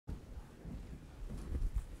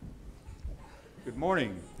Good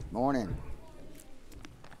morning. Morning.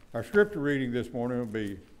 Our scripture reading this morning will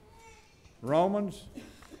be Romans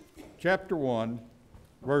chapter 1,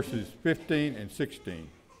 verses 15 and 16.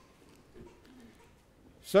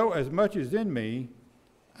 So as much as in me,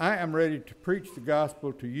 I am ready to preach the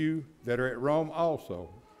gospel to you that are at Rome also.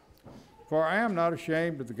 For I am not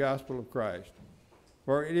ashamed of the gospel of Christ,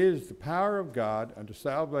 for it is the power of God unto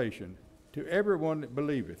salvation to everyone that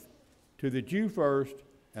believeth, to the Jew first,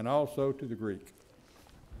 and also to the Greek.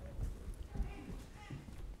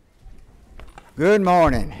 Good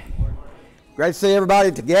morning. Great to see everybody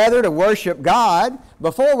together to worship God.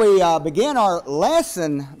 Before we begin our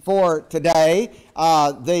lesson for today,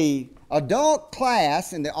 the adult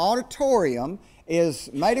class in the auditorium is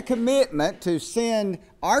made a commitment to send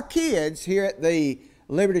our kids here at the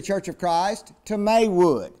Liberty Church of Christ to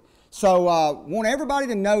Maywood. So want everybody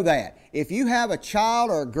to know that. If you have a child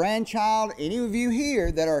or a grandchild, any of you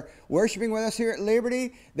here that are worshiping with us here at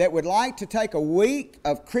Liberty that would like to take a week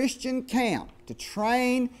of Christian camp to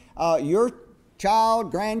train your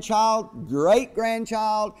child, grandchild,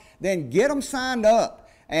 great-grandchild, then get them signed up.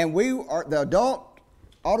 And the adult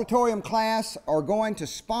auditorium class are going to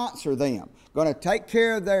sponsor them. Going to take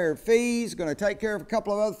care of their fees, going to take care of a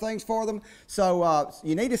couple of other things for them. So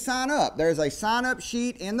you need to sign up. There's a sign-up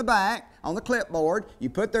sheet in the back on the clipboard. You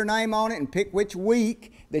put their name on it and pick which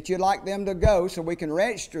week that you'd like them to go so we can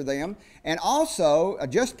register them. And also,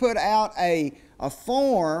 just put out a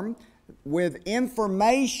form with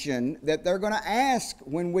information that they're going to ask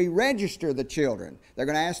when we register the children. They're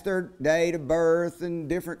going to ask their date of birth and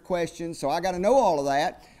different questions. So I got to know all of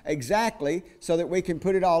that exactly so that we can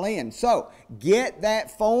put it all in. So get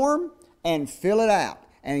that form and fill it out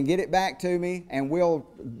and get it back to me, and we'll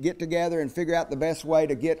get together and figure out the best way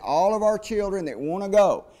to get all of our children that want to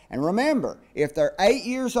go. And remember, if they're 8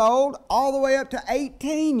 years old all the way up to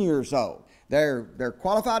 18 years old, they're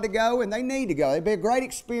qualified to go and they need to go. It'd be a great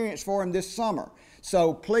experience for them this summer.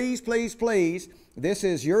 So please, please, please, this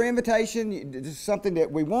is your invitation. This is something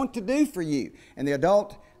that we want to do for you. And the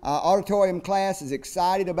adult auditorium class is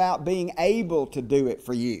excited about being able to do it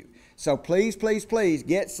for you. So please, please, please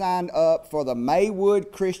get signed up for the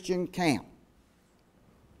Maywood Christian Camp.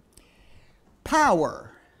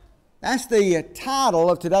 Power. That's the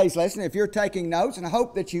title of today's lesson if you're taking notes, and I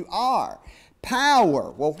hope that you are.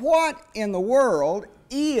 Power. Well, what in the world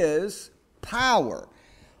is power?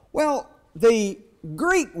 Well, the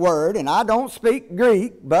Greek word, and I don't speak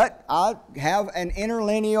Greek, but I have an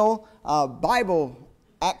interlineal Bible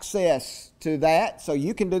access to that, so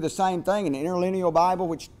you can do the same thing, an interlineal Bible,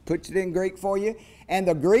 which puts it in Greek for you. And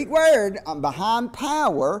the Greek word behind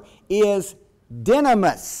power is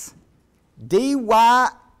dynamis.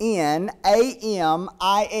 D-Y-N-A-M-I-S,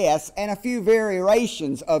 and a few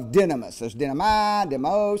variations of dynamis. There's dynamai,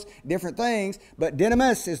 demos, different things, but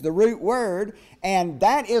dynamis is the root word, and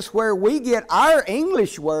that is where we get our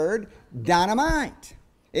English word dynamite.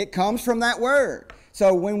 It comes from that word.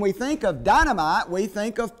 So when we think of dynamite, we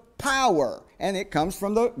think of power, and it comes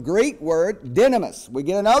from the Greek word dynamis. We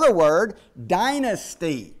get another word,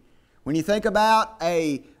 dynasty. When you think about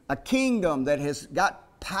a kingdom that has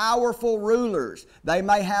got powerful rulers, they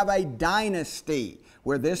may have a dynasty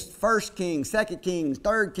where this first king, second king,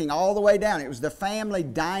 third king, all the way down. It was the family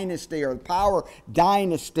dynasty or the power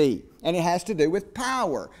dynasty. And it has to do with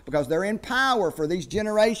power because they're in power for these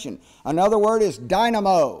generations. Another word is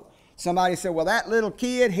dynamo. Somebody said, well, that little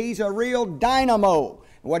kid, he's a real dynamo.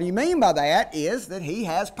 What do you mean by that is that he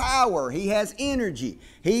has power, he has energy,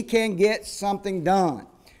 he can get something done.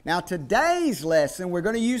 Now today's lesson, we're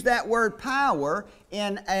going to use that word power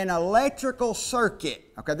in an electrical circuit.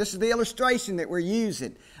 Okay, this is the illustration that we're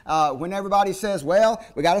using. When everybody says, well,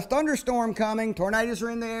 we got a thunderstorm coming, tornadoes are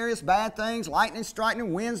in the area, it's bad things, lightning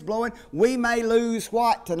striking, winds blowing, we may lose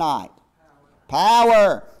what tonight?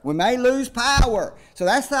 Power. We may lose power. So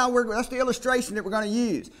that's the illustration that we're going to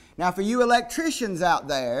use. Now for you electricians out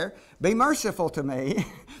there, be merciful to me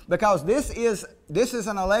because this is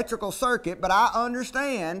an electrical circuit, but I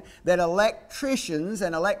understand that electricians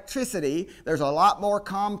and electricity, there's a lot more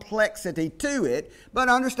complexity to it, but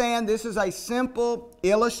understand this is a simple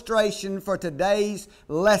illustration for today's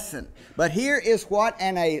lesson. But here is what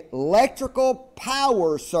an electrical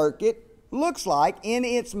power circuit looks like in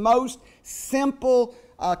its most simple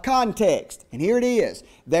context. And here it is.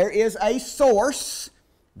 There is a source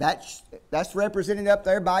that's represented up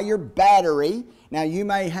there by your battery. Now you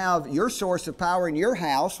may have your source of power in your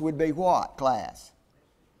house would be what, class?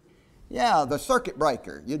 Yeah, the circuit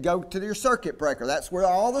breaker. You'd go to your circuit breaker. That's where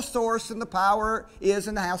all the source and the power is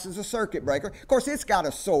in the house, is a circuit breaker. Of course, it's got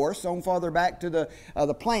a source on farther back to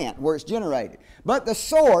the plant where it's generated. But the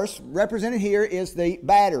source represented here is the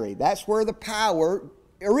battery. That's where the power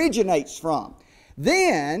originates from.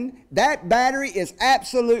 Then that battery is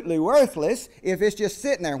absolutely worthless if it's just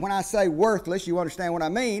sitting there. When I say worthless, you understand what I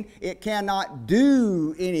mean. It cannot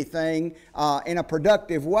do anything in a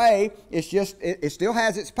productive way. It's just, it still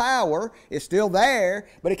has its power. It's still there,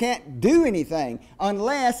 but it can't do anything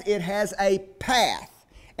unless it has a path.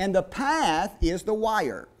 And the path is the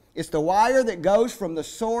wire. It's the wire that goes from the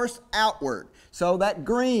source outward. So that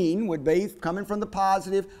green would be coming from the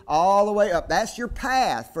positive all the way up. That's your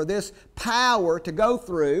path for this power to go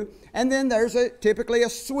through. And then there's typically a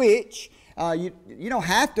switch. You don't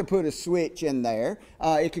have to put a switch in there.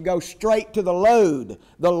 It could go straight to the load.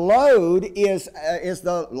 The load is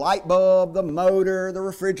the light bulb, the motor, the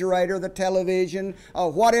refrigerator, the television,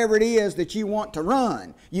 whatever it is that you want to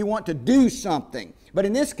run. You want to do something. But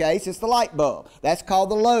in this case, it's the light bulb. That's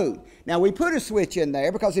called the load. Now, we put a switch in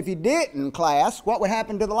there because if you didn't, class, what would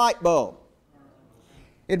happen to the light bulb?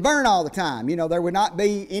 It'd burn all the time. You know, there would not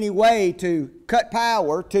be any way to cut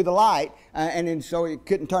power to the light, and then so you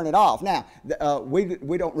couldn't turn it off. Now,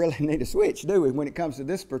 we don't really need a switch, do we? When it comes to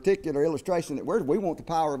this particular illustration that we want the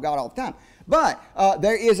power of God all the time. But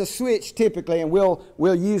there is a switch typically, and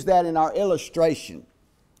we'll use that in our illustration.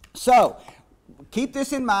 So, keep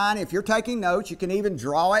this in mind. If you're taking notes, you can even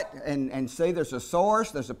draw it and see there's a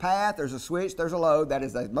source, there's a path, there's a switch, there's a load. That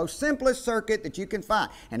is the most simplest circuit that you can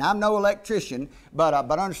find. And I'm no electrician, but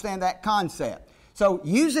understand that concept. So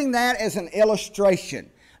using that as an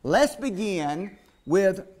illustration, let's begin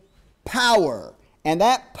with power. And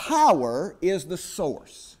that power is the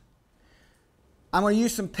source. I'm going to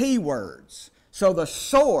use some P words. So the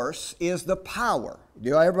source is the power.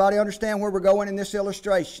 Do everybody understand where we're going in this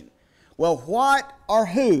illustration? Well, what or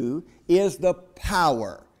who is the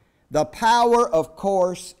power? The power, of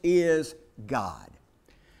course, is God.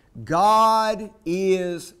 God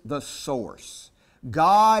is the source.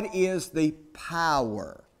 God is the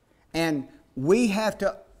power. And we have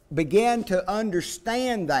to begin to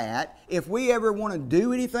understand that if we ever want to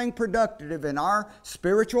do anything productive in our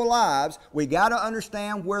spiritual lives, we got to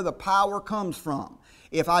understand where the power comes from.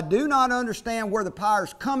 If I do not understand where the power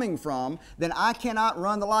is coming from, then I cannot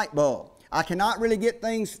run the light bulb. I cannot really get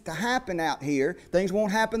things to happen out here. Things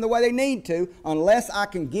won't happen the way they need to unless I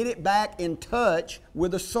can get it back in touch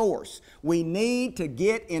with the source. We need to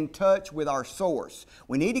get in touch with our source.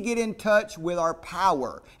 We need to get in touch with our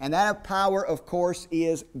power. And that power, of course,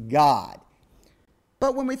 is God.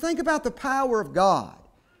 But when we think about the power of God,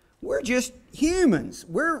 we're just humans.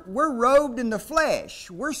 We're robed in the flesh.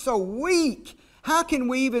 We're so weak. How can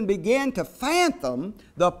we even begin to fathom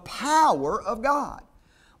the power of God?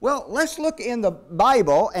 Well, let's look in the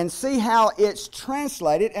Bible and see how it's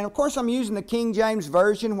translated. And of course, I'm using the King James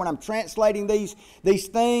Version when I'm translating these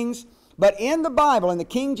things. But in the Bible, in the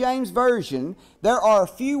King James Version, there are a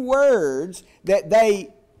few words that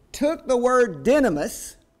they took the word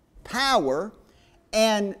dynamis, power,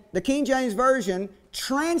 and the King James Version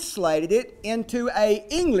translated it into an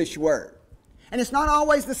English word. And it's not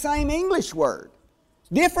always the same English word. It's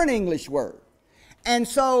a different English word. And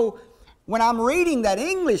so when I'm reading that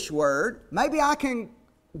English word, maybe I can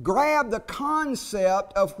grab the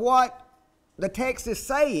concept of what the text is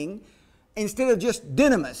saying instead of just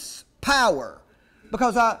dynamis, power,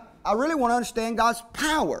 because I really want to understand God's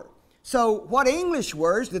power. So what English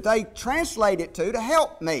words did they translate it to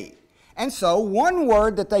help me? And so one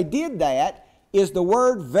word that they did that is the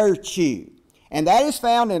word virtue. And that is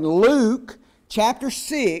found in Luke chapter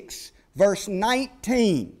 6, verse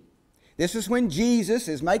 19. This is when Jesus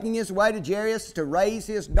is making his way to Jairus to raise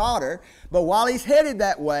his daughter. But while he's headed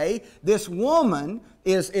that way, this woman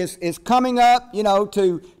is coming up, you know,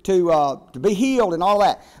 to be healed and all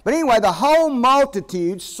that. But anyway, the whole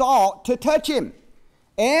multitude sought to touch him.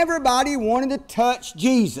 Everybody wanted to touch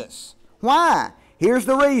Jesus. Why? Here's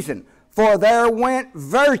the reason. For there went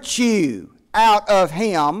virtue out of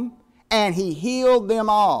him, and he healed them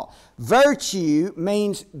all. Virtue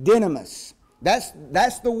means dynamis.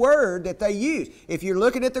 That's the word that they use. If you're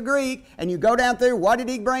looking at the Greek and you go down through, what did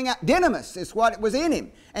he bring out? Dynamis is what was in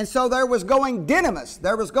him. And so there was going dynamis.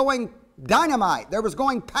 There was going dynamite. There was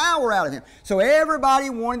going power out of him. So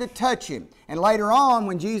everybody wanted to touch him. And later on,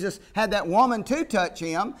 when Jesus had that woman to touch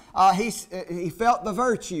him, he felt the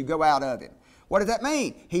virtue go out of him. What does that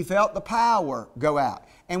mean? He felt the power go out.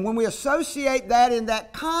 And when we associate that in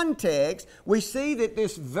that context, we see that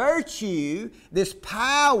this virtue, this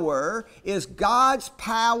power, is God's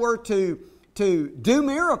power to do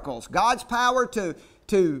miracles, God's power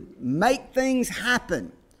to make things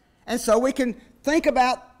happen. And so we can think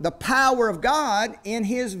about the power of God in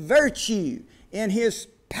His virtue, in His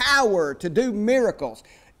power to do miracles.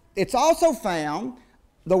 It's also found,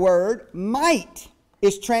 the word might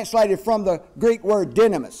is translated from the Greek word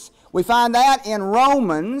dynamis. We find that in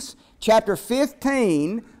Romans chapter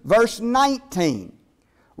 15, verse 19.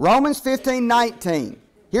 Romans 15, 19.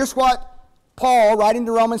 Here's what Paul, writing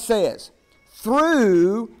to Romans, says.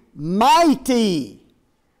 Through mighty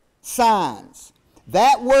signs.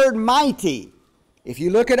 That word mighty, if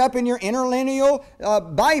you look it up in your interlineal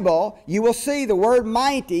Bible, you will see the word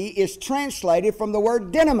mighty is translated from the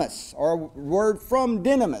word dynamis, or word from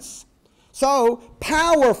dynamis. So,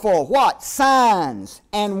 powerful, what? Signs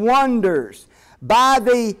and wonders. By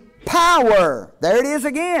the power, there it is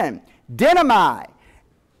again, dynamai,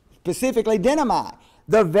 specifically dynamai.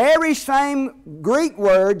 The very same Greek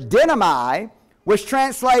word, dynamai, was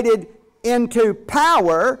translated into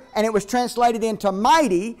power, and it was translated into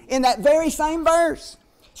mighty in that very same verse.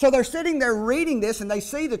 So they're sitting there reading this, and they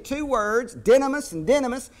see the two words, dynamis and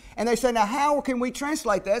dynamis, and they say, now how can we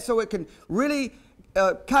translate that so it can really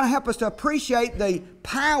kind of help us to appreciate the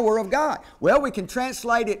power of God? Well, we can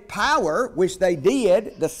translate it power, which they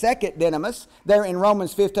did, the second dynamis, there in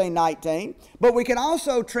Romans 15, 19. But we can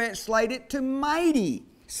also translate it to mighty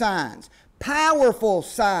signs, powerful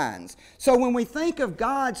signs. So when we think of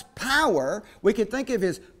God's power, we can think of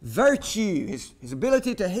His virtue, His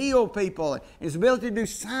ability to heal people, His ability to do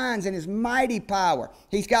signs, and His mighty power.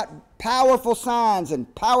 He's got powerful signs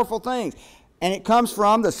and powerful things. And it comes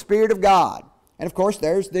from the Spirit of God. And of course,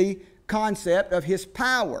 there's the concept of His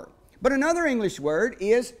power. But another English word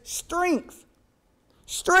is strength.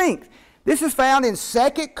 Strength. This is found in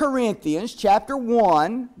 2 Corinthians chapter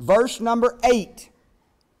 1, verse number 8.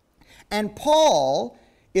 And Paul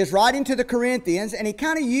is writing to the Corinthians, and he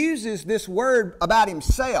kind of uses this word about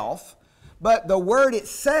himself, but the word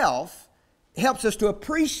itself helps us to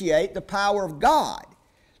appreciate the power of God.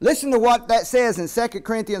 Listen to what that says in 2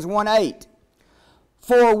 Corinthians 1:8.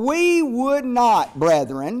 For we would not,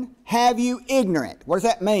 brethren, have you ignorant. What does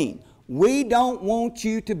that mean? We don't want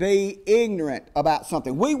you to be ignorant about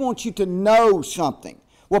something. We want you to know something.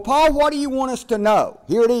 Well, Paul, what do you want us to know?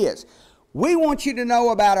 Here it is. We want you to know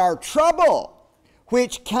about our trouble,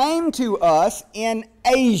 which came to us in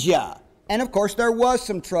Asia. And of course, there was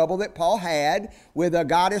some trouble that Paul had with a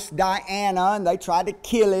goddess Diana, and they tried to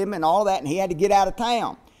kill him and all that, and he had to get out of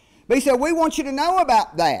town. But he said, we want you to know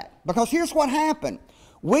about that, because here's what happened.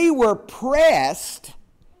 We were pressed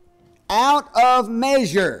out of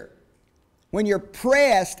measure. When you're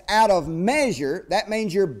pressed out of measure, that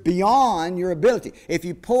means you're beyond your ability. If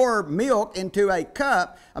you pour milk into a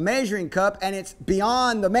cup, a measuring cup, and it's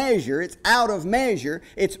beyond the measure, it's out of measure,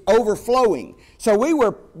 it's overflowing. So we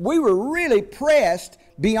were really pressed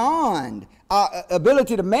beyond our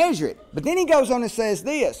ability to measure it. But then he goes on and says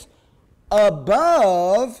this,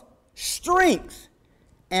 above strength.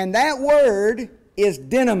 And that word is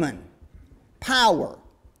dynamin, power.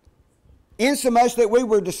 Insomuch that we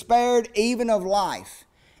were despaired even of life.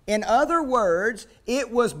 In other words, it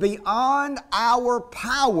was beyond our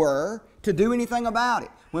power to do anything about it.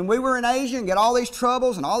 When we were in Asia and got all these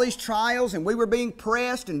troubles and all these trials and we were being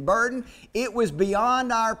pressed and burdened, it was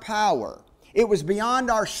beyond our power. It was beyond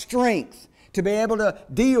our strength to be able to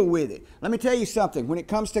deal with it. Let me tell you something. When it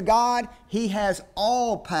comes to God, He has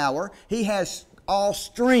all power. He has all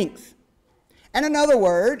strength. And another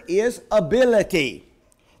word is ability.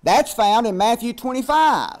 That's found in Matthew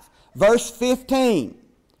 25, verse 15.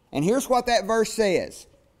 And here's what that verse says.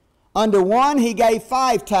 Unto one He gave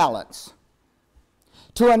 5 talents,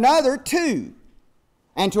 to another 2,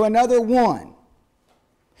 and to another 1.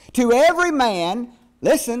 To every man,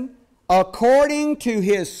 listen, according to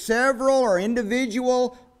his several or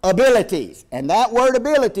individual abilities. And that word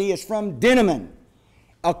ability is from dynamin.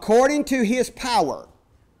 According to his power.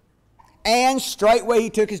 And straightway he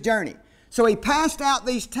took his journey. So he passed out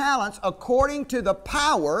these talents according to the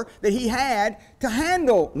power that he had to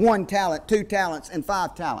handle 1 talent, 2 talents, and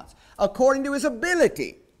 5 talents, according to his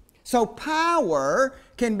ability. So power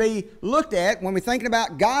can be looked at when we're thinking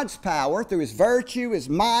about God's power through His virtue, His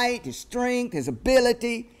might, His strength, His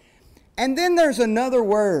ability. And then there's another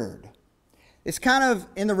word. It's kind of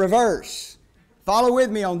in the reverse. Follow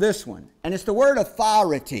with me on this one. And it's the word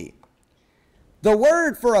authority. The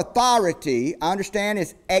word for authority, I understand,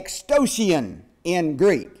 is extousion in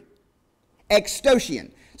Greek.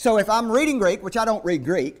 Extousion. So if I'm reading Greek, which I don't read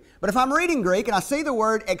Greek, but if I'm reading Greek and I see the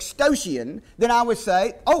word extousion, then I would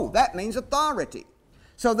say, oh, that means authority.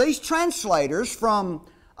 So these translators from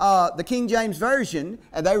the King James Version,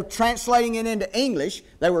 and they were translating it into English.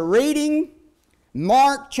 They were reading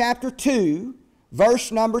Mark chapter 2,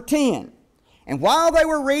 verse number 10. And while they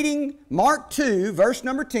were reading Mark 2, verse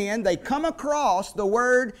number 10, they come across the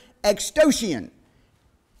word extosion.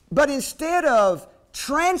 But instead of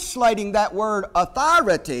translating that word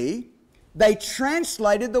authority, they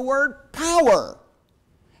translated the word power,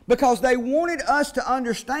 because they wanted us to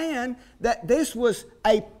understand that this was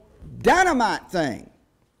a dynamite thing.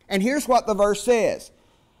 And here's what the verse says: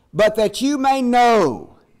 but that you may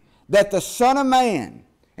know that the Son of Man,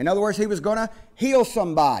 in other words, he was going to heal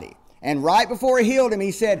somebody. And right before he healed him,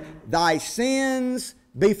 he said, thy sins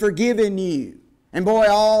be forgiven you. And boy,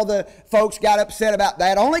 all the folks got upset about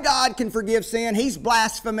that. Only God can forgive sin. He's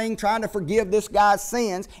blaspheming, trying to forgive this guy's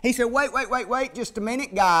sins. He said, wait just a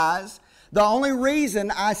minute, guys. The only reason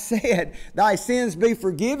I said, thy sins be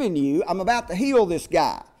forgiven you, I'm about to heal this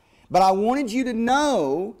guy. But I wanted you to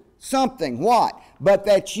know something. What? But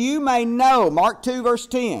that you may know, Mark 2, verse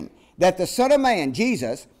 10, that the Son of Man,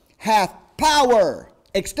 Jesus, hath power,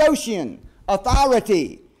 extosion,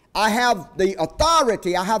 authority. I have the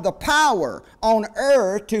authority, I have the power on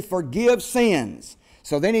earth to forgive sins.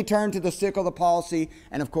 So then he turned to the sick of the palsy,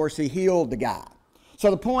 and of course he healed the guy.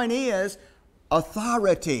 So the point is,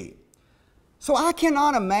 authority. So I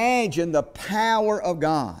cannot imagine the power of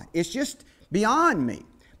God. It's just beyond me.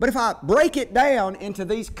 But if I break it down into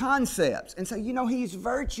these concepts and say, you know, he's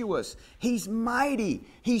virtuous, he's mighty,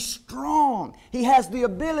 he's strong, he has the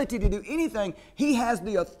ability to do anything, he has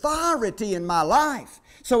the authority in my life.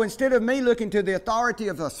 So instead of me looking to the authority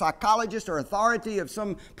of a psychologist or authority of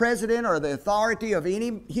some president or the authority of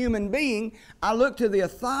any human being, I look to the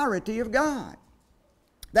authority of God.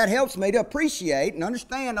 That helps me to appreciate and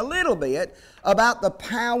understand a little bit about the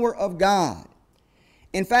power of God.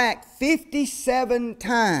 In fact, 57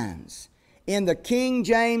 times in the King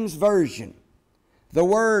James Version, the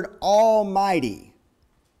word Almighty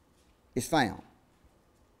is found.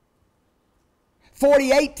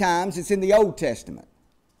 48 times it's in the Old Testament.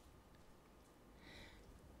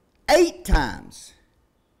 8 times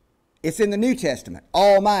it's in the New Testament,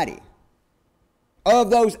 Almighty. Of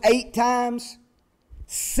those 8 times,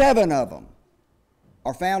 7 of them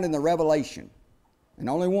are found in the Revelation. And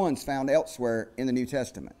only one's found elsewhere in the New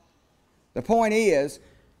Testament. The point is,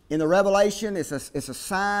 in the Revelation, it's a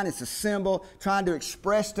sign, it's a symbol trying to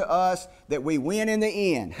express to us that we win in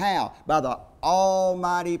the end. How? By the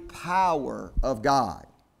almighty power of God.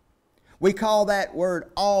 We call that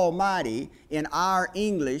word almighty in our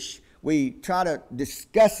English. We try to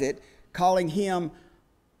discuss it, calling him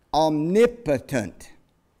omnipotent.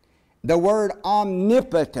 The word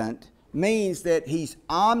omnipotent means that he's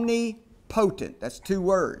omnipotent. That's 2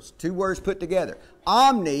 words put together.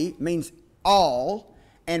 Omni means all,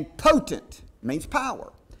 and potent means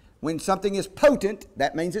power. When something is potent,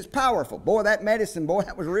 that means it's powerful. Boy, that medicine,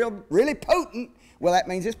 that was really potent. Well, that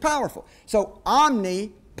means it's powerful. So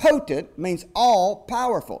omnipotent means all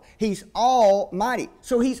powerful. He's almighty.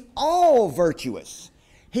 So he's all virtuous.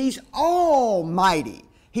 He's almighty.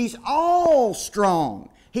 He's all strong.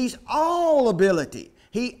 He's all ability.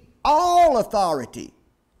 He all authority.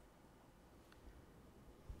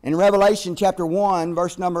 In Revelation chapter 1,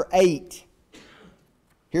 verse number 8,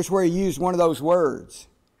 here's where he used one of those words.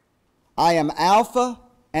 I am Alpha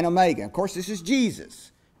and Omega. Of course, this is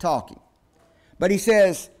Jesus talking. But he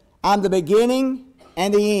says, I'm the beginning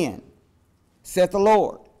and the end, saith the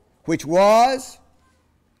Lord, which was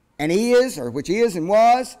and is, or which is and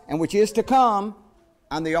was, and which is to come.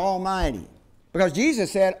 I'm the Almighty. Because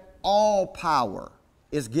Jesus said, all power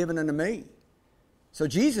is given unto me. So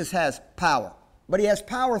Jesus has power. But he has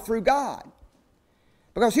power through God.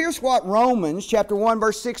 Because here's what Romans chapter 1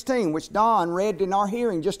 verse 16, which Don read in our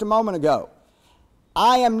hearing just a moment ago.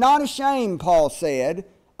 I am not ashamed, Paul said,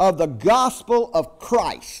 of the gospel of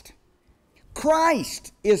Christ.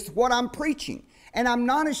 Christ is what I'm preaching. And I'm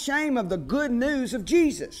not ashamed of the good news of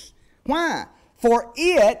Jesus. Why? For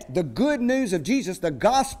it, the good news of Jesus, the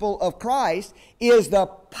gospel of Christ, is the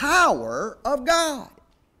power of God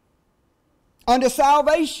unto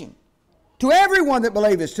salvation. To everyone that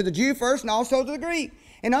believeth, to the Jew first and also to the Greek.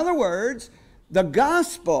 In other words, the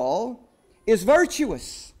gospel is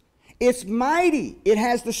virtuous. It's mighty. It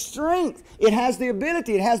has the strength. It has the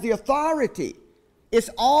ability. It has the authority. It's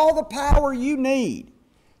all the power you need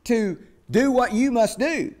to do what you must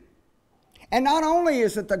do. And not only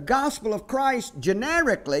is it the gospel of Christ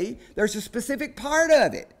generically, there's a specific part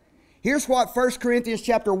of it. Here's what 1 Corinthians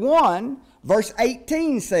chapter 1, verse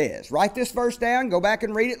 18 says. Write this verse down. Go back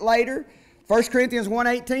and read it later. 1 Corinthians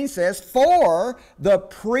 1:18 says, for the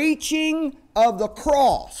preaching of the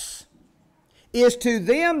cross is to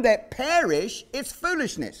them that perish, it's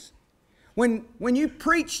foolishness. When you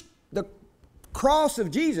preach the cross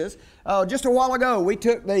of Jesus, just a while ago we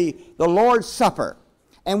took the Lord's Supper,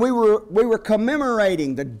 and we were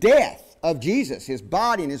commemorating the death of Jesus, His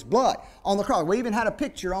body and His blood on the cross. We even had a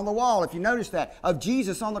picture on the wall, if you notice that, of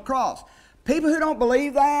Jesus on the cross. People who don't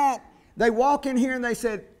believe that, they walk in here and they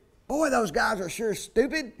said, boy, those guys are sure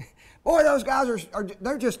stupid. Boy, those guys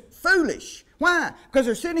they're just foolish. Why? Because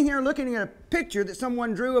they're sitting here looking at a picture that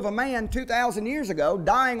someone drew of a man 2,000 years ago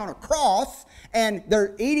dying on a cross, and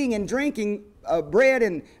they're eating and drinking bread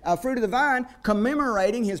and fruit of the vine,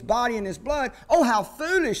 commemorating His body and His blood. Oh, how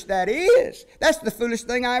foolish that is. That's the foolish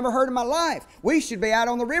thing I ever heard in my life. We should be out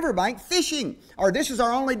on the riverbank fishing, or this is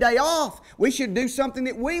our only day off. We should do something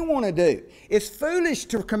that we want to do. It's foolish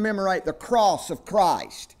to commemorate the cross of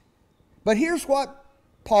Christ. But here's what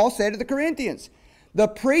Paul said to the Corinthians. The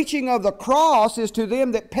preaching of the cross is to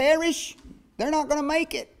them that perish. They're not going to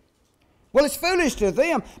make it. Well, it's foolish to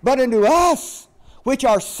them, but unto us which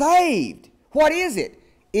are saved, what is it?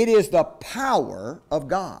 It is the power of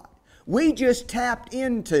God. We just tapped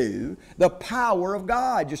into the power of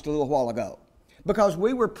God just a little while ago, because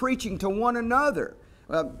we were preaching to one another,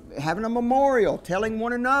 having a memorial, telling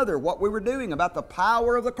one another what we were doing about the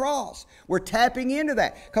power of the cross. We're tapping into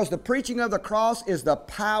that because the preaching of the cross is the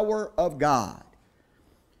power of God.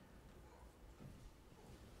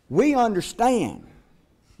 We understand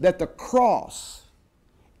that the cross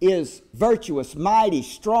is virtuous, mighty,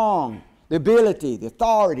 strong, the ability, the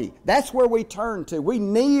authority. That's where we turn to. We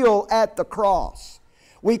kneel at the cross.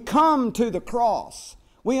 We come to the cross.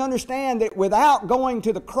 We understand that without going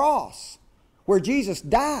to the cross where Jesus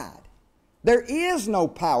died, there is no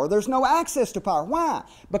power. There's no access to power. Why?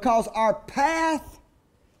 Because our path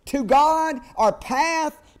to God, our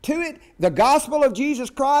path to it, the gospel of Jesus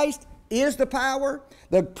Christ is the power.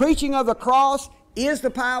 The preaching of the cross is the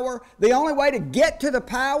power. The only way to get to the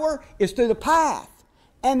power is through the path.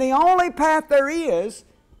 And the only path there is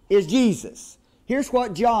Jesus. Here's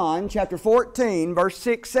what John chapter 14 verse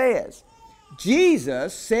 6 says.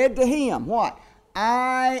 Jesus said to him, what?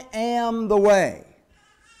 I am the way.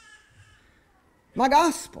 My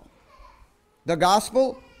gospel. The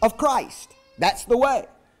gospel of Christ. That's the way.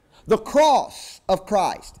 The cross of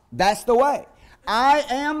Christ. That's the way. I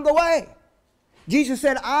am the way. Jesus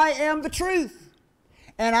said, I am the truth,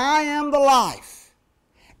 and I am the life,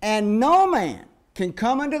 and no man can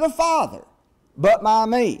come unto the Father but by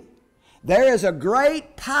me. There is a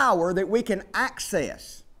great power that we can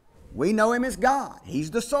access. We know Him as God. He's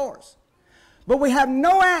the source. But we have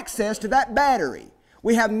no access to that battery.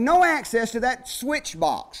 We have no access to that switch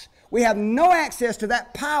box. We have no access to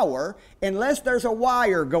that power unless there's a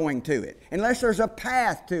wire going to it, unless there's a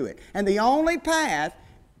path to it. And the only path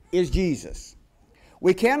is Jesus.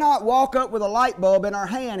 We cannot walk up with a light bulb in our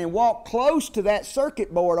hand and walk close to that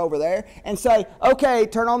circuit board over there and say, okay,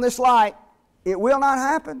 turn on this light. It will not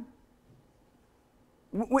happen.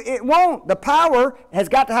 It won't. The power has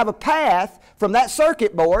got to have a path from that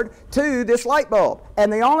circuit board to this light bulb.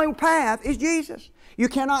 And the only path is Jesus. You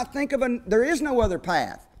cannot think of there is no other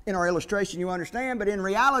path. In our illustration, you understand, but in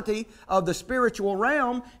reality of the spiritual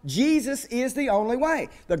realm, Jesus is the only way.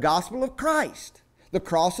 The gospel of Christ, the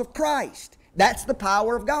cross of Christ, that's the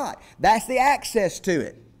power of God. That's the access to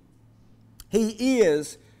it. He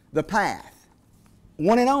is the path,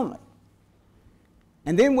 one and only.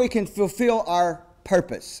 And then we can fulfill our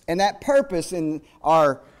purpose. And that purpose in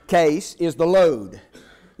our case is the load.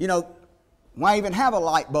 You know, why even have a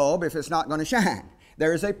light bulb if it's not going to shine?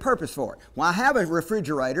 There is a purpose for it. Why have a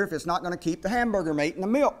refrigerator if it's not going to keep the hamburger meat and the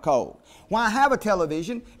milk cold? Why have a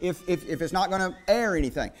television if it's not going to air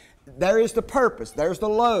anything? There is the purpose. There's the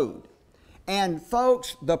load. And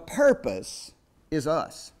folks, the purpose is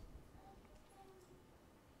us.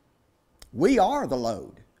 We are the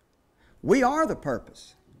load. We are the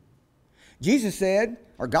purpose. Jesus said,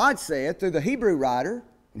 or God said through the Hebrew writer,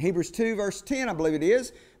 in Hebrews 2 verse 10 I believe it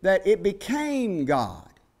is, that it became God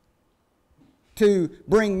to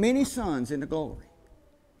bring many sons into glory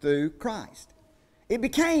through Christ. It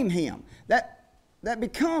became Him. That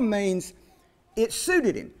become means it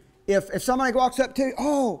suited Him. If somebody walks up to you,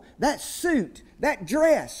 oh, that suit, that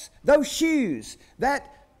dress, those shoes,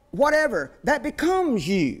 that whatever, that becomes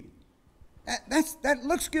you. That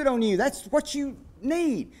looks good on you. That's what you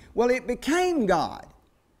need. Well, it became God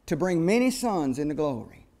to bring many sons into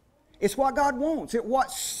glory. It's what God wants. It's what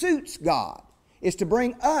suits God is to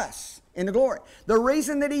bring us into glory. The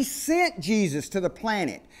reason that He sent Jesus to the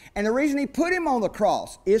planet and the reason He put Him on the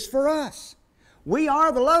cross is for us. We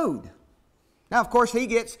are the load. Now, of course, He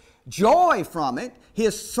gets joy from it.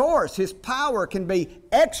 His source, His power can be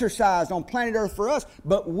exercised on planet Earth for us,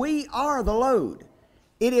 but we are the load.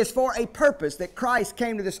 It is for a purpose that Christ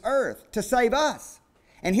came to this earth to save us.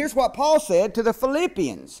 And here's what Paul said to the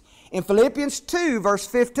Philippians in Philippians 2, verse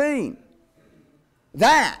 15.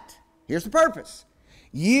 That, here's the purpose,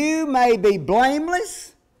 you may be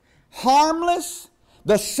blameless, harmless,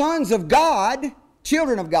 the sons of God,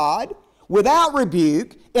 children of God, without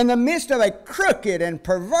rebuke, in the midst of a crooked and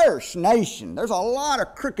perverse nation. There's a lot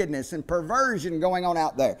of crookedness and perversion going on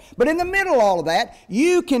out there. But in the middle of all of that,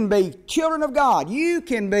 you can be children of God. You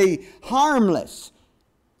can be harmless.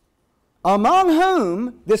 Among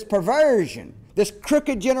whom this perversion, this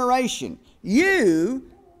crooked generation, you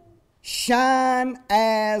shine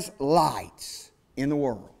as lights in the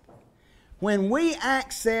world. When we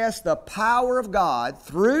access the power of God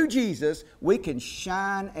through Jesus, we can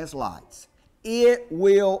shine as lights. It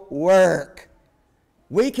will work.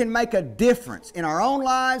 We can make a difference in our own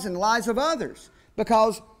lives and the lives of others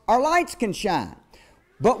because our lights can shine.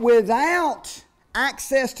 But without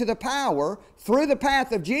access to the power through the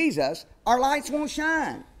path of Jesus, our lights won't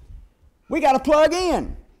shine. We got to plug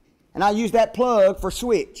in. And I use that plug for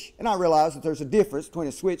switch. And I realize that there's a difference between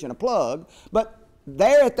a switch and a plug. But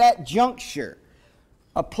there at that juncture,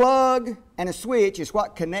 a plug and a switch is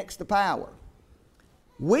what connects the power.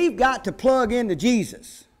 We've got to plug into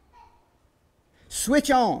Jesus.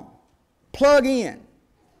 Switch on. Plug in.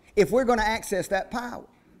 If we're going to access that power.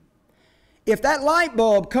 If that light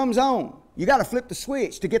bulb comes on, you got to flip the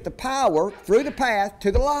switch to get the power through the path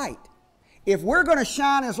to the light. If we're going to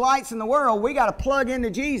shine as lights in the world, we got to plug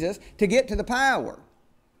into Jesus to get to the power.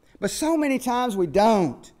 But so many times we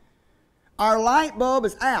don't. Our light bulb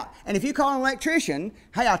is out. And if you call an electrician,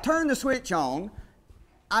 hey, I turned the switch on,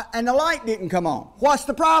 and the light didn't come on. What's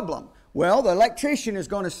the problem? Well, the electrician is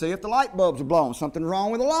going to see if the light bulbs are blown. Something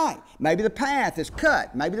wrong with the light. Maybe the path is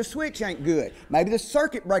cut. Maybe the switch ain't good. Maybe the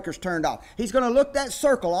circuit breaker's turned off. He's going to look that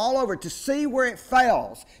circle all over to see where it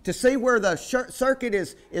fails, to see where the circuit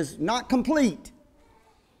is not complete.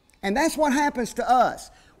 And that's what happens to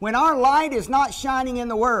us. When our light is not shining in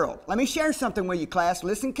the world, let me share something with you, class.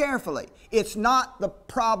 Listen carefully. It's not the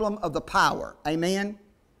problem of the power. Amen?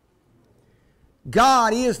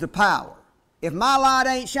 God is the power. If my light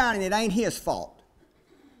ain't shining, it ain't His fault.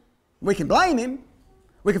 We can blame Him.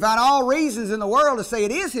 We can find all reasons in the world to say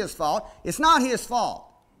it is His fault. It's not His fault.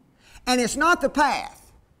 And it's not the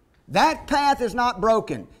path. That path is not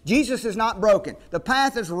broken. Jesus is not broken. The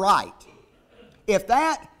path is right. If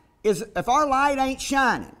our light ain't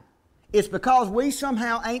shining, it's because we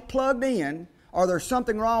somehow ain't plugged in or there's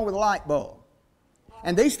something wrong with the light bulb.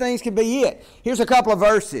 And these things can be it. Here's a couple of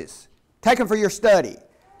verses. Take them for your study.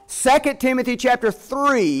 2 Timothy chapter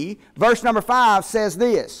 3, verse number 5 says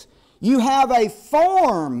this. You have a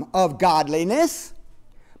form of godliness,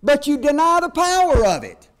 but you deny the power of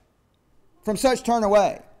it. From such turn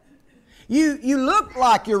away. You look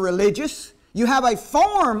like you're religious. You have a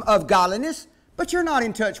form of godliness, but you're not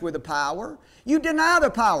in touch with the power. You deny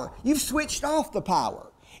the power. You've switched off the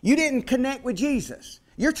power. You didn't connect with Jesus.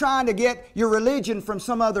 You're trying to get your religion from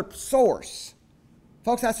some other source.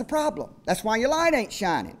 Folks, that's a problem. That's why your light ain't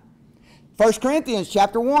shining. 1 Corinthians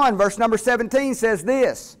chapter 1, verse number 17 says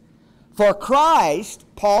this. For Christ,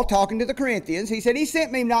 Paul talking to the Corinthians, he said, He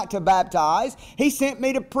sent me not to baptize. He sent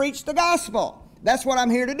me to preach the gospel. That's what I'm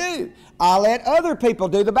here to do. I let other people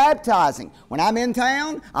do the baptizing. When I'm in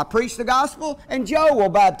town, I preach the gospel, and Joe will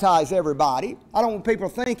baptize everybody. I don't want people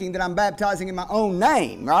thinking that I'm baptizing in my own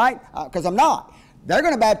name, right? Because I'm not. They're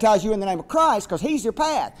going to baptize you in the name of Christ because He's your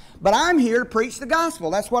path. But I'm here to preach the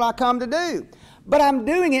gospel. That's what I come to do. But I'm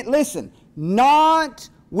doing it, listen, not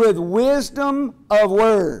with wisdom of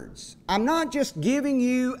words. I'm not just giving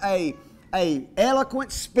you a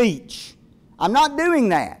eloquent speech. I'm not doing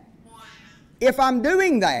that. If I'm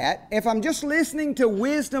doing that, if I'm just listening to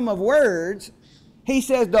wisdom of words, he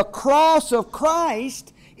says the cross of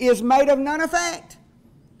Christ is made of none effect.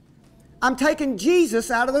 I'm taking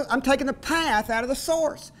Jesus I'm taking the path out of the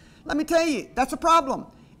source. Let me tell you, that's a problem.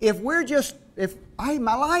 Hey,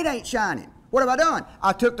 my light ain't shining. What have I done?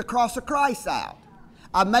 I took the cross of Christ out.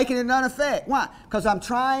 I'm making it none effect. Why? Because I'm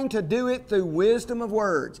trying to do it through wisdom of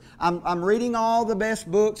words. I'm reading all the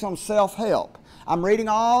best books on self-help. I'm reading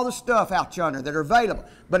all the stuff out yonder that are available.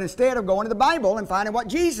 But instead of going to the Bible and finding what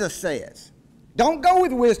Jesus says. Don't go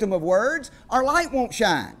with wisdom of words. Our light won't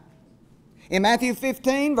shine. In Matthew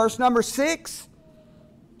 15, verse number 6,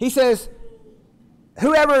 he says,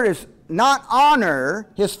 whoever does not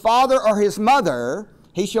honor his father or his mother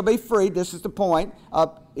he shall be freed. This is the point.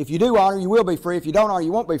 If you do honor, you will be free. If you don't honor,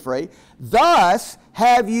 you won't be free. Thus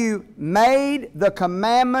have you made the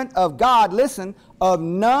commandment of God, listen, of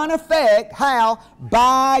none effect. How?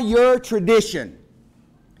 By your tradition.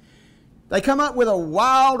 They come up with a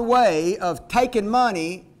wild way of taking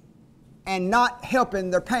money and not helping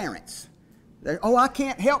their parents. Oh, I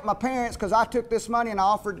can't help my parents because I took this money and I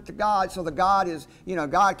offered it to God, so the God is,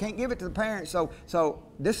 God can't give it to the parents, so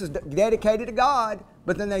this is dedicated to God,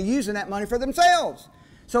 but then they're using that money for themselves.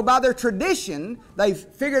 So by their tradition, they've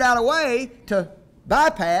figured out a way to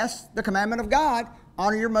bypass the commandment of God,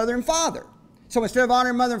 honor your mother and father. So instead of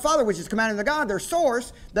honoring mother and father, which is commanded of God, their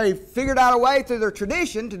source, they've figured out a way through their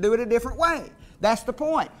tradition to do it a different way. That's the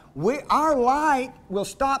point. Our light will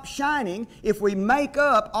stop shining if we make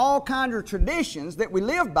up all kinds of traditions that we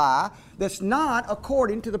live by that's not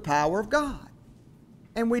according to the power of God.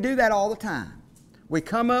 And we do that all the time. We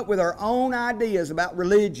come up with our own ideas about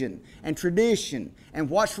religion and tradition and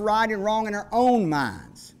what's right and wrong in our own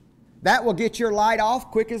minds. That will get your light off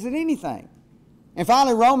quick as anything. And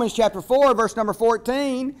finally, Romans chapter 4, verse number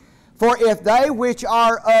 14, for if they which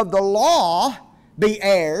are of the law be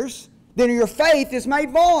heirs, then your faith is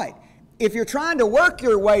made void. If you're trying to work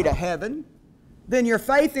your way to heaven, then your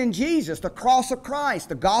faith in Jesus, the cross of Christ,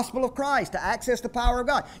 the gospel of Christ, to access the power of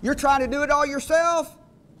God, you're trying to do it all yourself,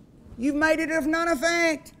 you've made it of none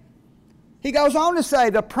effect. He goes on to say,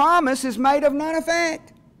 the promise is made of none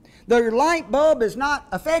effect. The light bulb is not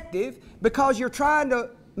effective because you're trying to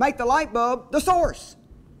make the light bulb the source.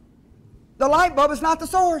 The light bulb is not the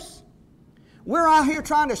source. We're out here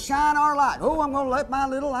trying to shine our light. Oh, I'm going to let my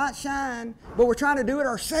little light shine. But we're trying to do it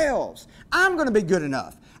ourselves. I'm going to be good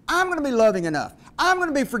enough. I'm going to be loving enough. I'm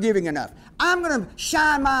going to be forgiving enough. I'm going to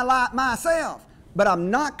shine my light myself. But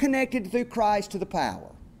I'm not connected through Christ to the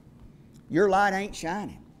power. Your light ain't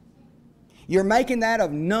shining. You're making that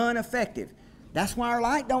of none effective. That's why our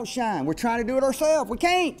light don't shine. We're trying to do it ourselves. We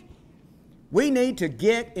can't. We need to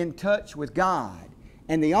get in touch with God.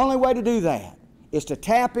 And the only way to do that is to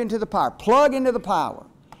tap into the power, plug into the power.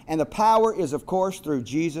 And the power is, of course, through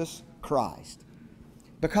Jesus Christ.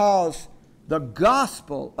 Because the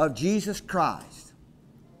gospel of Jesus Christ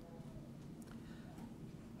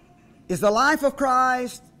is the life of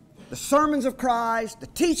Christ, the sermons of Christ, the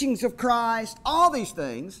teachings of Christ, all these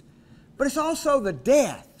things. But it's also the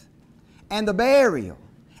death and the burial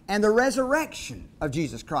and the resurrection of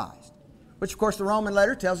Jesus Christ. Which, of course, the Roman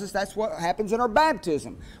letter tells us that's what happens in our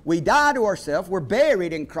baptism. We die to ourselves, we're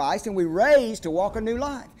buried in Christ, and we raised to walk a new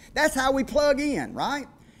life. That's how we plug in, right?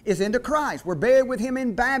 Is into Christ. We're buried with Him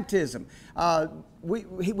in baptism.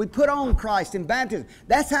 We put on Christ in baptism.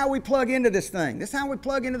 That's how we plug into this thing. That's how we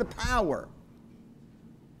plug into the power.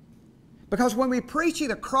 Because when we preach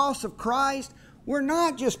the cross of Christ, we're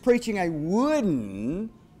not just preaching a wooden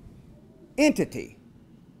entity.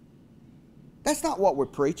 That's not what we're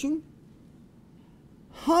preaching.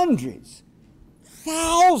 Hundreds,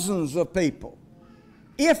 thousands of people,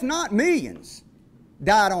 if not millions,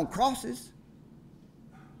 died on crosses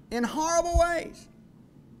in horrible ways.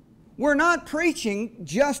 We're not preaching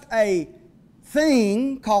just a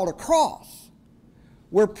thing called a cross.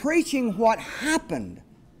 We're preaching what happened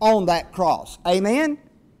on that cross. Amen?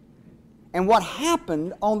 And what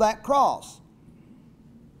happened on that cross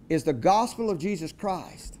is the gospel of Jesus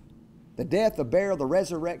Christ. The death, the burial, the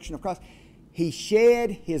resurrection of Christ. He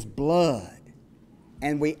shed His blood.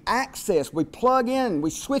 And we plug in, we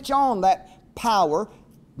switch on that power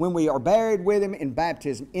when we are buried with Him in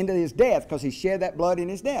baptism into His death, because He shed that blood in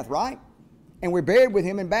His death, right? And we're buried with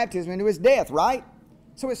Him in baptism into His death, right?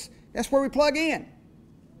 So that's where we plug in.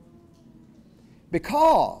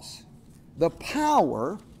 Because the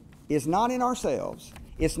power is not in ourselves.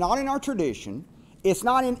 It's not in our tradition. It's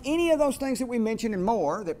not in any of those things that we mentioned and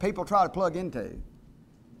more that people try to plug into.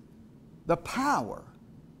 The power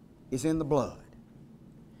is in the blood.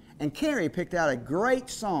 And Carrie picked out a great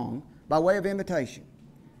song by way of invitation.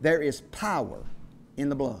 There is power in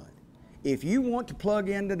the blood. If you want to plug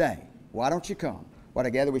in today, why don't you come? While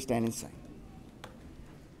together we stand and sing.